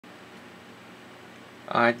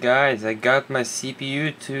Alright guys, I got my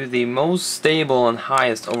CPU to the most stable and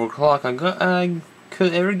highest overclock I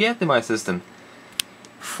could ever get in my system.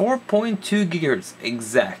 4.2 GHz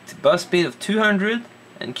exact, bus speed of 200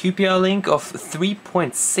 and QPI link of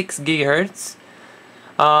 3.6 GHz,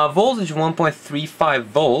 voltage 1.35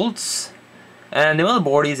 volts, and the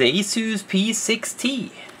motherboard is Asus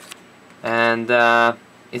P6T. And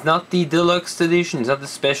it's not the deluxe edition, it's not the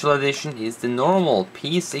special edition, it's the normal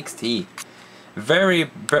P6T.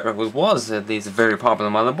 It was at least a very popular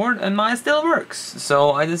motherboard, and mine still works.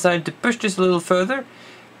 So I decided to push this a little further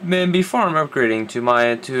before I'm upgrading to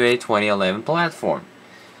a 2011 platform.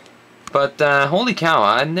 But holy cow,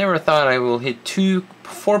 I never thought I will hit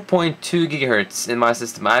 4.2 GHz in my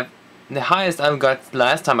system. The highest I've got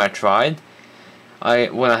last time I tried,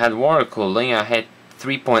 when I had water cooling, I had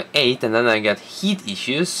 3.8, and then I got heat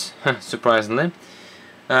issues, surprisingly.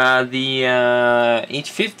 The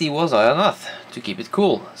H50 was not enough to keep it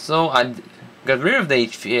cool, so I got rid of the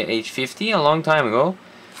H50 a long time ago,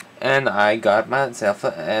 and I got myself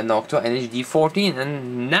a Noctua NH-D14,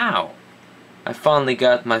 and now I finally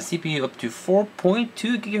got my CPU up to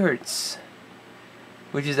 4.2 GHz,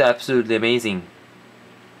 which is absolutely amazing.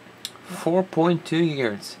 4.2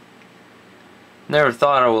 GHz. Never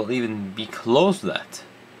thought I will even be close to that.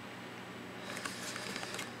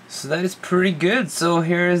 So that is pretty good. So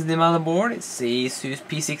here is the motherboard. It's a Asus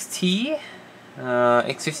P6T,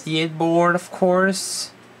 X58 board, of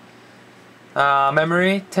course.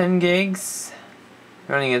 Memory 10 gigs,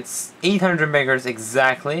 running at 800 megahertz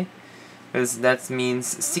exactly, because that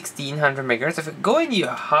means 1600 megahertz. If I go any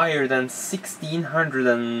higher than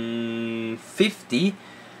 1650,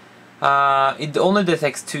 it only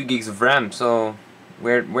detects 2 gigs of RAM. So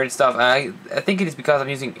weird stuff. I think it is because I'm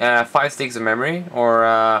using 5 sticks of memory,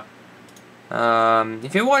 or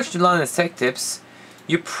if you watched a lot of tech tips,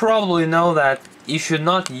 you probably know that you should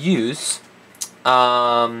not use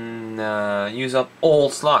up all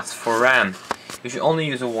slots for RAM. You should only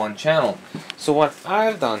use a one channel. So what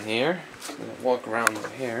I've done here, I'm gonna walk around over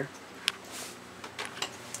here.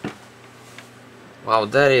 Wow,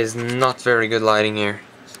 that is not very good lighting here.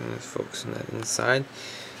 So let's focus on that inside.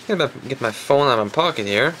 I'm gonna get my phone out of my pocket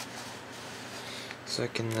here, so I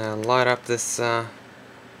can light up this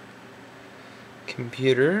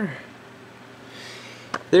computer.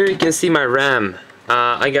 There you can see my RAM.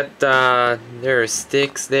 I got there are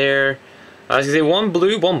sticks there. As you can see, one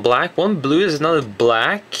blue, one black, one blue. There's another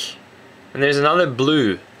black, and there's another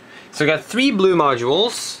blue. So I got 3 blue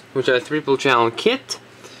modules, which are a triple channel kit.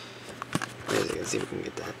 Let's see if we can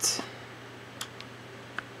get that.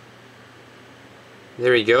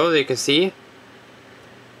 There we go. There you can see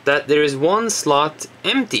that there is one slot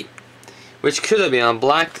empty, which could have been a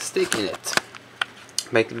black stick in it,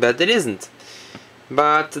 but it isn't.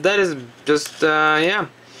 But that is just yeah.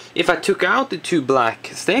 If I took out the 2 black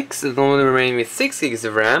sticks, it only remained with 6 gigs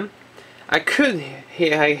of RAM. I could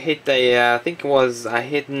hit I think it was I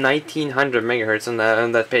hit 1900 megahertz on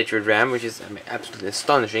that Patriot RAM, which is absolutely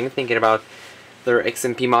astonishing. Thinking about their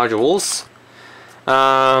XMP modules.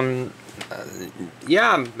 But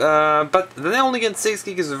they only get 6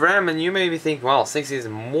 gigs of RAM, and you maybe think, well, 6 is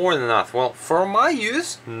more than enough. Well, for my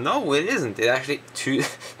use, no, it isn't. It's actually too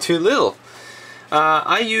little.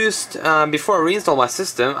 I used, before I reinstalled my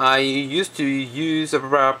system, I used to use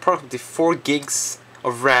approximately 4 gigs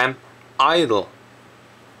of RAM idle.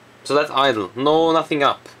 So that's idle, nothing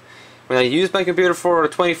up. When I use my computer for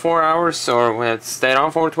 24 hours, or when it stayed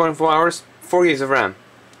on for 24 hours, 4 gigs of RAM.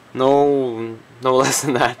 No less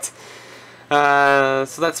than that.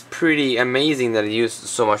 So that's pretty amazing that I used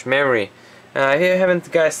so much memory. Here,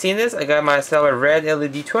 haven't guys seen this? I got myself a red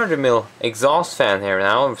LED 200mm exhaust fan here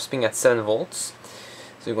now. I'm spinning at 7 volts.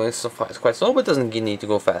 So it's going so fast, quite slow, but doesn't need to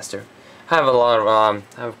go faster. I have a lot of I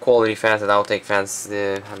have quality fans and outtake fans.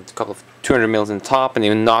 I have a couple of 200mm in top, and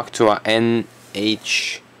even Noctua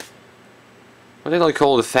NH. What do they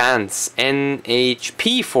call the fans?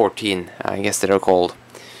 NH-D14, I guess they're called.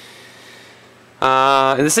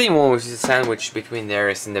 The same one which is sandwiched between there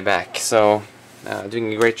is in the back, so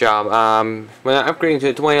doing a great job. When I'm upgrading to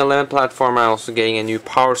the 2011 platform, I'm also getting a new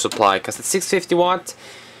power supply, because at 650 watt,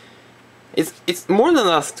 it's more than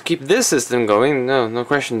enough to keep this system going, no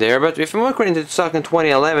question there. But if I'm upgrading to the second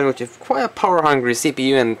 2011, which is quite a power hungry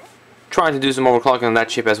CPU, and trying to do some overclocking on that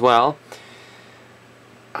chip as well,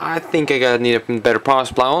 I think I need a better power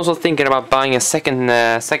supply. I'm also thinking about buying a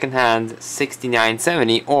second-hand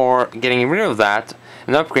 6970, or getting rid of that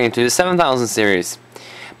and upgrading to the 7000 series.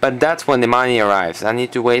 But that's when the money arrives. I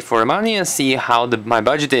need to wait for the money and see how my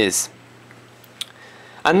budget is.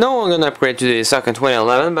 I know I'm gonna upgrade to the second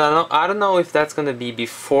 2011, but I don't know if that's gonna be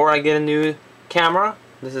before I get a new camera.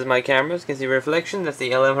 This is my camera. As you can see reflection. That's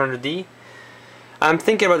the 1100D. I'm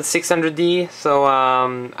thinking about the 600D. So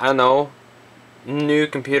I don't know. New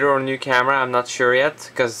computer or new camera. I'm not sure yet.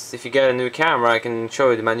 Because if you get a new camera, I can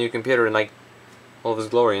show you my new computer in like all of its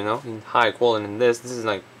glory. You know, in high quality. And this is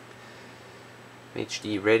like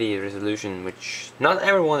HD ready resolution, which not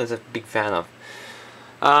everyone is a big fan of.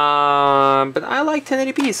 But I like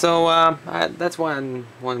 1080p, so that's why I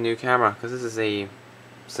want a new camera, because this is a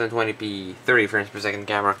 720p 30 frames per second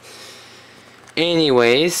camera.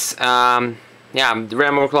 Anyways, yeah, the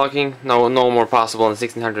RAM overclocking, no more possible than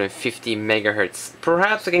 1650 megahertz.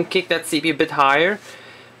 Perhaps I can kick that CPU a bit higher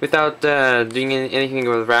without doing anything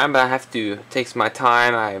with RAM, but I have to take my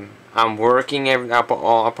time. I'm working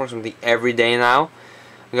approximately every day now.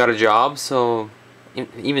 I got a job, so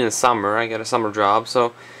even in the summer, I got a summer job,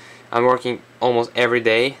 so I'm working almost every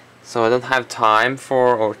day. So I don't have time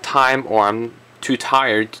or I'm too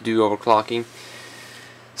tired to do overclocking.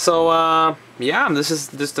 So yeah, this is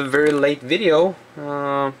just a very late video.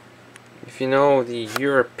 If you know the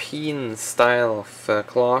European style of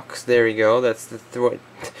clocks, there you go. That's the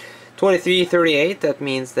 2338. That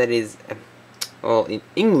means that is, well, in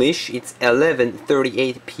English it's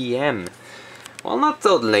 11:38 p.m. Well, not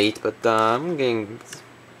so late, but I'm getting.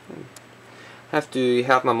 Have to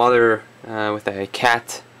help my mother with a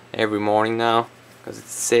cat every morning now because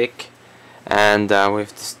it's sick, and we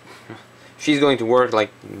have to. She's going to work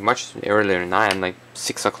like much earlier than I am, like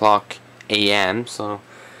 6 o'clock a.m. So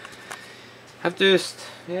have to just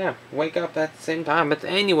wake up at the same time. But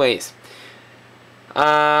anyways,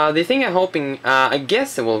 the thing I'm hoping, I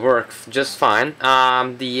guess it will work just fine.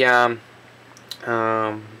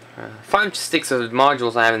 5 sticks of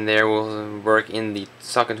modules I have in there will work in the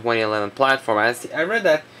socket 2011 platform. I read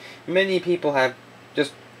that many people have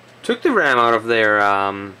just took the RAM out of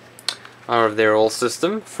their old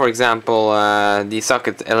system. For example, the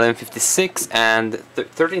socket 1156 and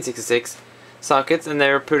 1366 sockets, and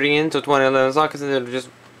they're putting into 2011 sockets, and they're just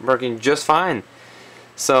working just fine.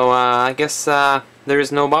 So I guess there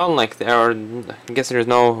is no bottleneck there, or I guess there is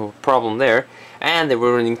no problem there. And they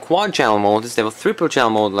were running quad channel mode instead of triple channel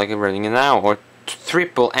mode like I'm running now, or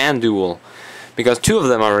triple and dual, because 2 of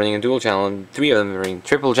them are running a dual channel and 3 of them are running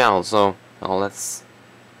triple channel. So, well, that's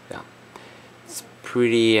it's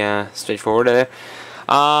pretty straightforward there.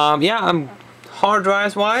 Yeah, hard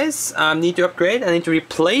drives wise, I need to upgrade. I need to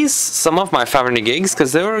replace some of my 500 gigs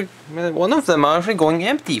because one of them are actually going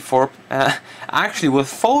empty for actually with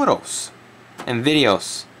photos and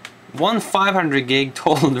videos. One 500 gig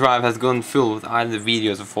total drive has gone full with either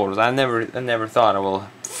videos or photos. I never thought I will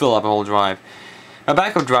fill up a whole drive. My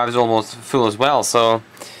backup drive is almost full as well. So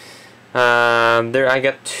there I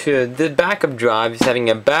got the backup drive is having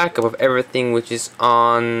a backup of everything which is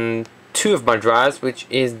on 2 of my drives, which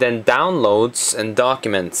is then downloads and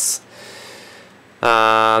documents.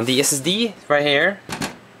 The SSD right here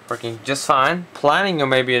working just fine. Planning on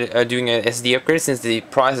maybe doing an SD upgrade since the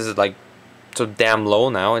prices are like so damn low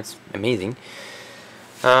now. It's amazing.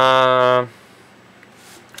 So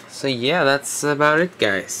yeah, that's about it,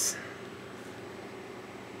 guys.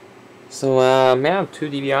 So yeah, 2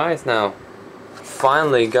 DVIs now.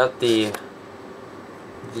 Finally got the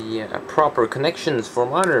proper connections for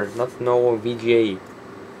monitor, no VGA.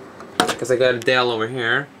 Because I got a Dell over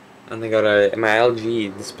here, and I got my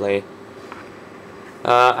LG display.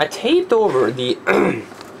 I taped over the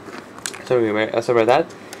sorry about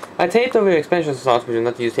that. I taped over the expansion slots, which are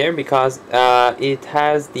not used here, because it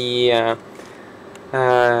has the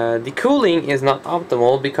cooling is not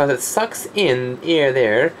optimal because it sucks in air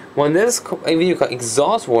there. When this video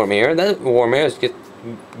exhausts warm air, that warm air is just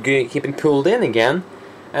keeping pulled in again,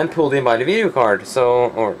 and pulled in by the video card.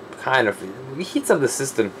 So, or kind of, it heats up the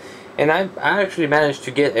system. And I actually managed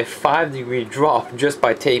to get a 5-degree drop just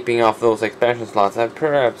by taping off those expansion slots. I'm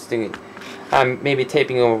perhaps thinking I'm maybe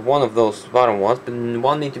taping over one of those bottom ones, but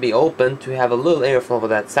one need to be open to have a little airflow of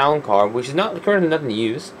that sound card, which is currently not in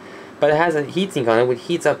use, but it has a heatsink on it, which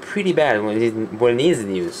heats up pretty bad when it is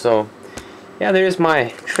in use. So yeah, there's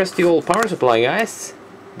my trusty old power supply, guys.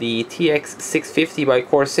 The TX650 by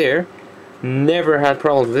Corsair. Never had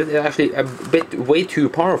problems with it. It's actually a bit way too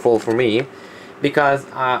powerful for me, because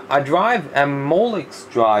a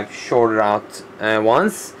Molex drive shorted out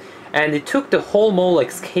once, and it took the whole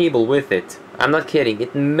Molex cable with it. I'm not kidding.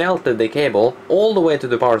 It melted the cable all the way to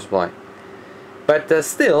the power supply. But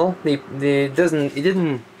still, it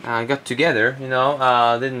didn't got together. You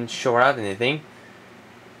know, didn't short out anything.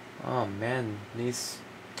 Oh man,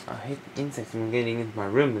 I hate insects from getting into my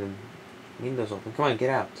room and windows open. Come on, get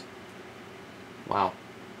out. Wow.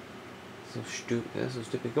 So stupid. That's so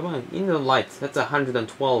stupid. Come on, into the light. That's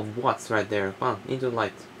 112 watts right there. Come on, into the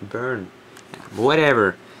light. Burn.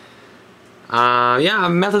 Whatever. Yeah, I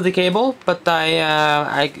melted the cable, but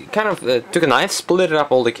I kind of took a knife, split it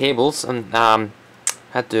up all the cables, and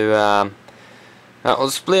had to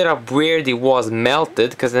split up where it was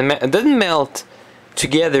melted, because it didn't melt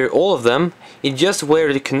together all of them. It just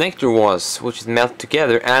where the connector was, which is melted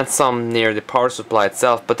together, and some near the power supply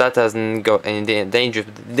itself, but that doesn't go any danger.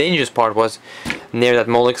 The dangerous part was near that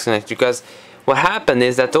Molex connector, because what happened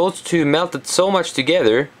is that those two melted so much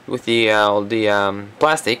together with the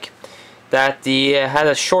plastic that they had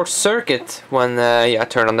a short circuit when I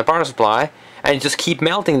turned on the power supply, and it just keep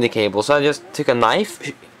melting the cable. So I just took a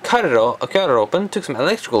knife, cut it open, took some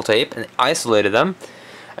electrical tape, and isolated them.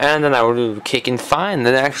 And then I would kick in fine.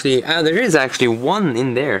 And actually, there is actually one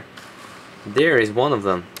in there. There is one of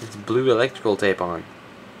them. It's blue electrical tape on.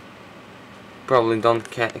 Probably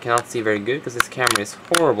cannot see very good because this camera is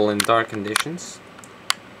horrible in dark conditions.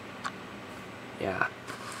 Yeah,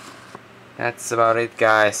 that's about it,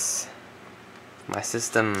 guys. My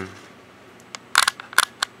system.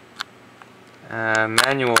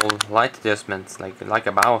 Manual light adjustments, like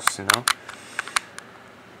a mouse, you know.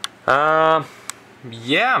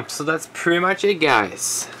 Yeah, so that's pretty much it,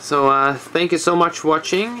 guys. So thank you so much for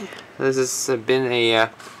watching. This has been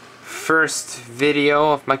a first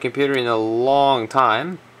video of my computer in a long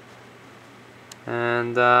time,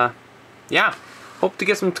 and yeah, hope to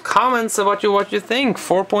get some comments about what you think.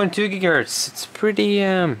 4.2 gigahertz. It's pretty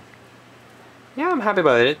yeah, I'm happy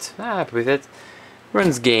about it. I'm happy with it.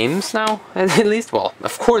 Runs games now, at least. Well,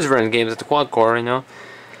 of course, runs games at the quad core, you know.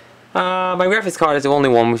 My graphics card is the only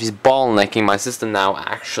one which is bottlenecking my system now,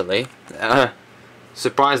 actually.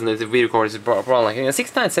 Surprisingly, the video card is bottlenecking.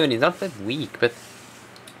 6970 is not that weak, but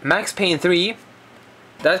Max Payne 3,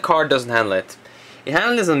 that card doesn't handle it. It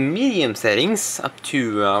handles on medium settings, up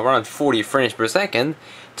to around 40 frames per second.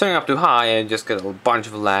 Turning up to high, and just get a bunch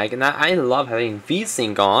of lag. And I love having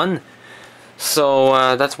VSync on,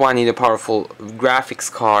 so that's why I need a powerful graphics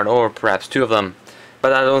card, or perhaps two of them.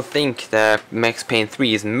 But I don't think that Max Payne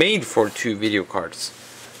 3 is made for two video cards,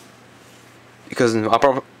 because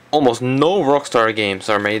almost no Rockstar games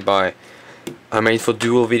are made for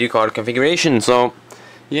dual video card configuration. So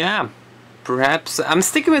yeah, perhaps I'm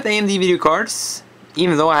sticking with AMD video cards,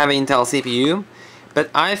 even though I have an Intel CPU. But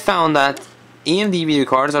I found that AMD video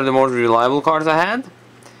cards are the most reliable cards I had,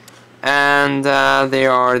 and they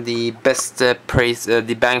are the best the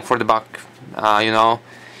bang for the buck. You know.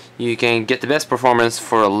 You can get the best performance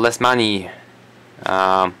for less money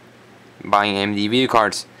buying AMD video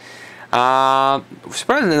cards.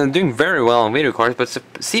 Surprisingly, they're doing very well on video cards, but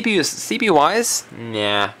CPU wise,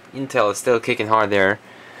 yeah, Intel is still kicking hard there.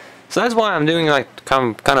 So that's why I'm doing like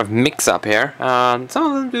kind of mix up here. Some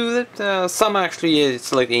of them do it. Some actually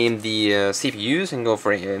select AMD CPUs and go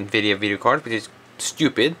for NVIDIA video cards, which is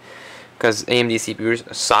stupid, because AMD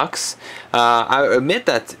CPUs sucks. I admit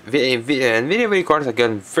that NVIDIA video cards have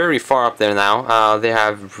gotten very far up there now. They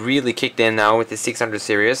have really kicked in now with the 600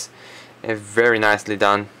 series. Very nicely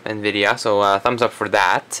done, NVIDIA, so thumbs up for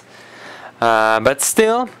that. But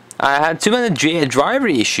still, I had too many driver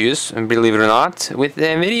issues, believe it or not, with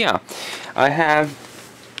NVIDIA. I have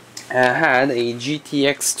had a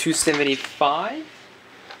GTX 275.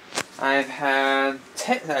 I've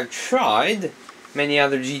tried many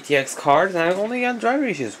other GTX cards, and I've only got driver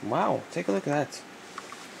issues. Wow, take a look at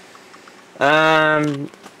that.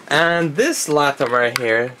 And this laptop right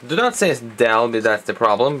here, do not say it's Dell, but that's the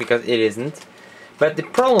problem, because it isn't. But the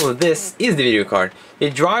problem with this is the video card. The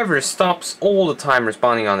driver stops all the time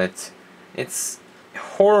responding on it. It's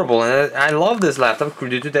horrible, and I love this laptop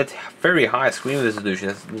due to that very high screen resolution.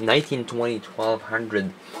 It's 1920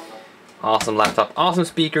 1200. Awesome laptop, awesome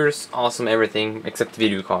speakers, awesome everything except the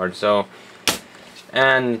video card. So,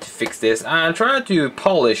 and to fix this, I'm trying to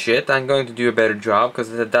polish it. I'm going to do a better job,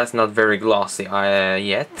 because that's not very glossy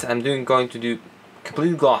yet. I'm going to do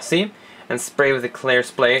completely glossy and spray with a clear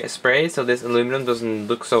spray, so this aluminum doesn't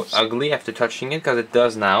look so ugly after touching it, because it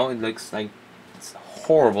does now. It looks like it's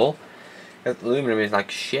horrible. Aluminum is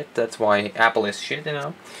like shit. That's why Apple is shit, you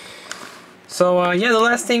know. So yeah, the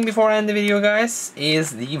last thing before I end the video, guys,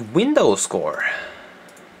 is the Windows score.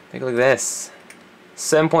 Take a look at this.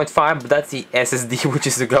 7.5, but that's the SSD, which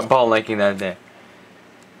is the bottlenecking that there.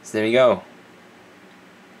 So there you go.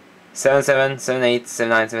 77, 78,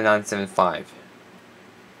 79, 79, 75.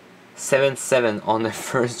 77 on the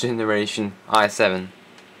first generation i7.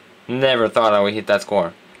 Never thought I would hit that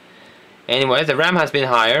score. Anyway, the RAM has been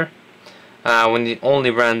higher. When it only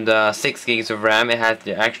ran 6 gigs of RAM, it had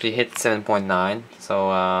to actually hit 7.9.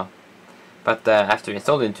 So, but but after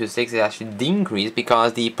installed in 2.6 it actually decreased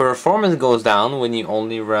because the performance goes down when you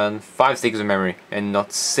only run 5 sticks of memory and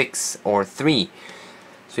not 6 or 3.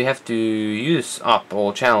 So you have to use up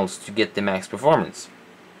all channels to get the max performance.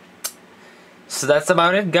 So that's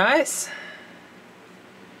about it, guys.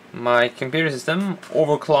 My computer system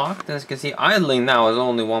overclocked, as you can see idling now is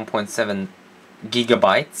only 1.7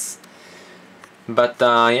 gigabytes. But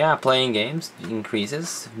yeah, playing games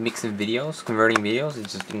increases, mixing videos, converting videos, it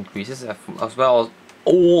just increases, as well as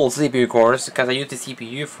all CPU cores, because I use the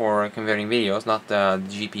CPU for converting videos, not the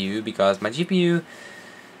GPU, because my GPU,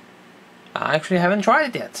 I actually haven't tried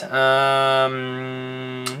it yet. I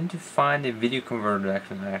need to find a video converter that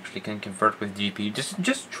actually can convert with GPU,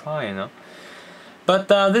 just try, you know. But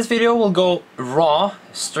this video will go raw,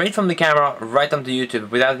 straight from the camera, right onto YouTube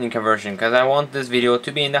without any conversion, because I want this video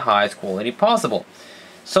to be in the highest quality possible.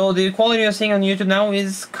 So the quality you're seeing on YouTube now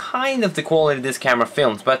is kind of the quality this camera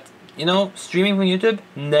films, but you know, streaming from YouTube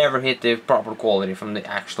never hit the proper quality from the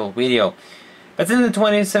actual video. But in the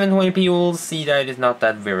 2720p you will see that it is not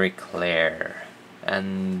that very clear,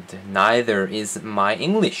 and neither is my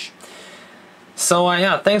English. So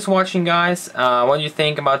yeah, thanks for watching, guys. What do you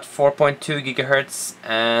think about 4.2 gigahertz?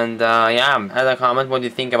 And yeah, add a comment. What do you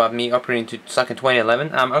think about me upgrading to Socket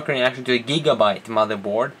 2011? I'm upgrading actually to a gigabyte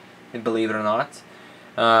motherboard, believe it or not.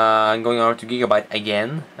 I'm going over to gigabyte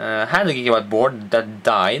again. Had a gigabyte board that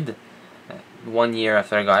died 1 year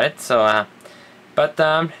after I got it. So, but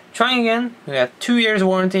trying again. We have 2 years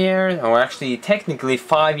warranty here, or actually technically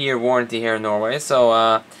 5-year warranty here in Norway. So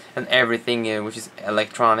and everything which is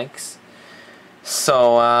electronics.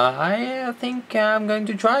 So I think I'm going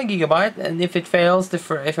to try gigabyte, and if it fails the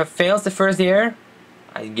first year,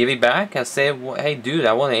 I give it back and say, hey dude,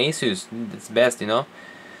 I want an Asus, it's best, you know.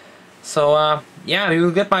 So yeah, you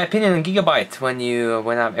will get my opinion on gigabyte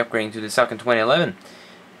when I'm upgrading to the Socket 2011.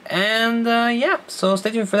 And yeah, so stay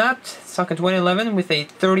tuned for that. Socket 2011 with a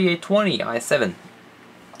 3820 i7.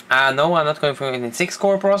 No, I'm not going for a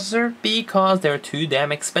 6-core processor because they're too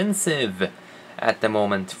damn expensive at the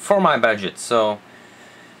moment for my budget. So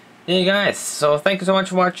yeah, guys, so thank you so much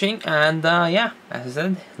for watching, and yeah, as I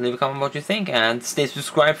said, leave a comment what you think, and stay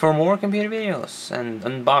subscribed for more computer videos and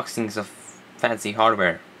unboxings of fancy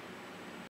hardware.